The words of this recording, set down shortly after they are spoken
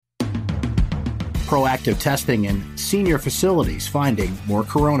proactive testing in senior facilities finding more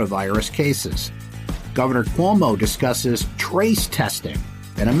coronavirus cases. Governor Cuomo discusses trace testing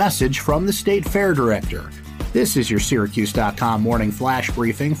and a message from the state fair director. This is your Syracuse.com morning flash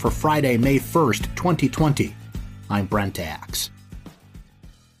briefing for Friday, May 1st, 2020. I'm Brent Axe.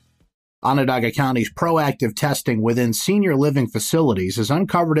 Onondaga County's proactive testing within senior living facilities has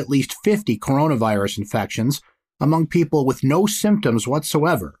uncovered at least 50 coronavirus infections among people with no symptoms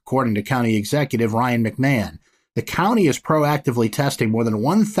whatsoever, according to County Executive Ryan McMahon. The county is proactively testing more than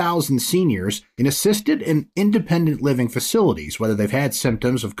 1,000 seniors in assisted and independent living facilities, whether they've had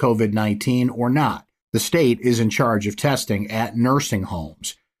symptoms of COVID-19 or not. The state is in charge of testing at nursing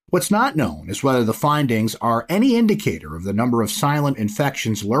homes. What's not known is whether the findings are any indicator of the number of silent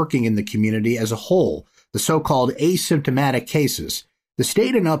infections lurking in the community as a whole, the so-called asymptomatic cases. The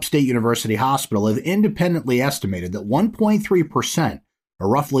State and Upstate University Hospital have independently estimated that 1.3%, or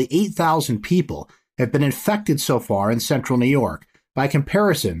roughly 8,000 people, have been infected so far in central New York. By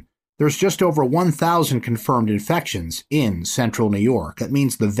comparison, there's just over 1,000 confirmed infections in central New York. That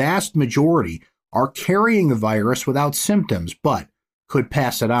means the vast majority are carrying the virus without symptoms, but could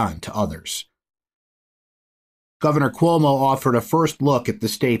pass it on to others. Governor Cuomo offered a first look at the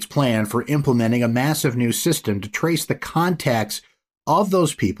state's plan for implementing a massive new system to trace the contacts of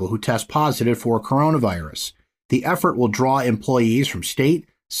those people who test positive for coronavirus. The effort will draw employees from state,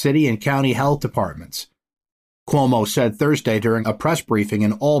 city, and county health departments. Cuomo said Thursday during a press briefing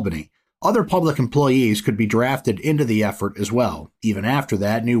in Albany. Other public employees could be drafted into the effort as well. Even after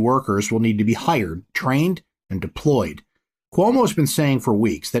that, new workers will need to be hired, trained, and deployed. Cuomo's been saying for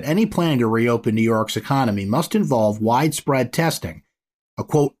weeks that any plan to reopen New York's economy must involve widespread testing. A,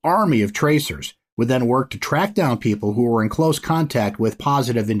 quote, army of tracers would then work to track down people who were in close contact with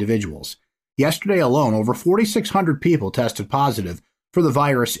positive individuals. Yesterday alone, over 4,600 people tested positive for the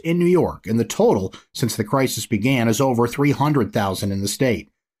virus in New York, and the total since the crisis began is over 300,000 in the state.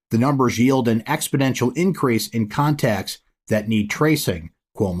 The numbers yield an exponential increase in contacts that need tracing,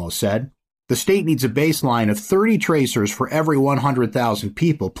 Cuomo said. The state needs a baseline of 30 tracers for every 100,000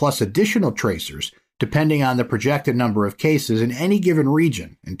 people, plus additional tracers, depending on the projected number of cases in any given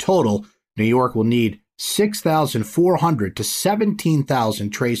region. In total, New York will need 6,400 to 17,000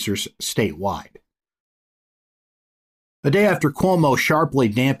 tracers statewide. A day after Cuomo sharply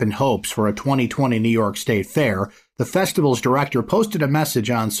dampened hopes for a 2020 New York State Fair, the festival's director posted a message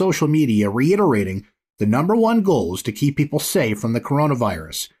on social media reiterating the number one goal is to keep people safe from the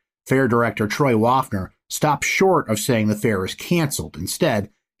coronavirus. Fair director Troy Waffner stopped short of saying the fair is canceled. Instead,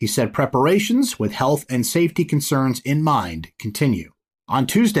 he said preparations with health and safety concerns in mind continue. On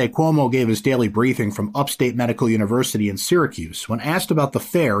Tuesday, Cuomo gave his daily briefing from Upstate Medical University in Syracuse. When asked about the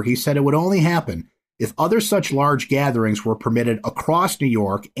fair, he said it would only happen if other such large gatherings were permitted across New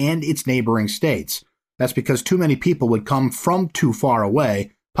York and its neighboring states. That's because too many people would come from too far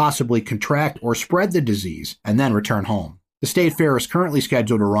away, possibly contract or spread the disease, and then return home. The State Fair is currently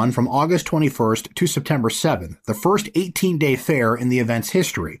scheduled to run from August 21st to September 7th, the first 18-day fair in the event's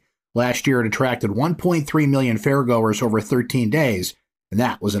history. Last year, it attracted 1.3 million fairgoers over 13 days, and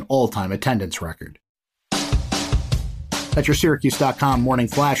that was an all-time attendance record. That's your Syracuse.com morning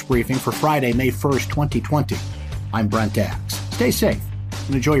flash briefing for Friday, May 1st, 2020. I'm Brent Axe. Stay safe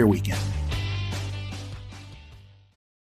and enjoy your weekend.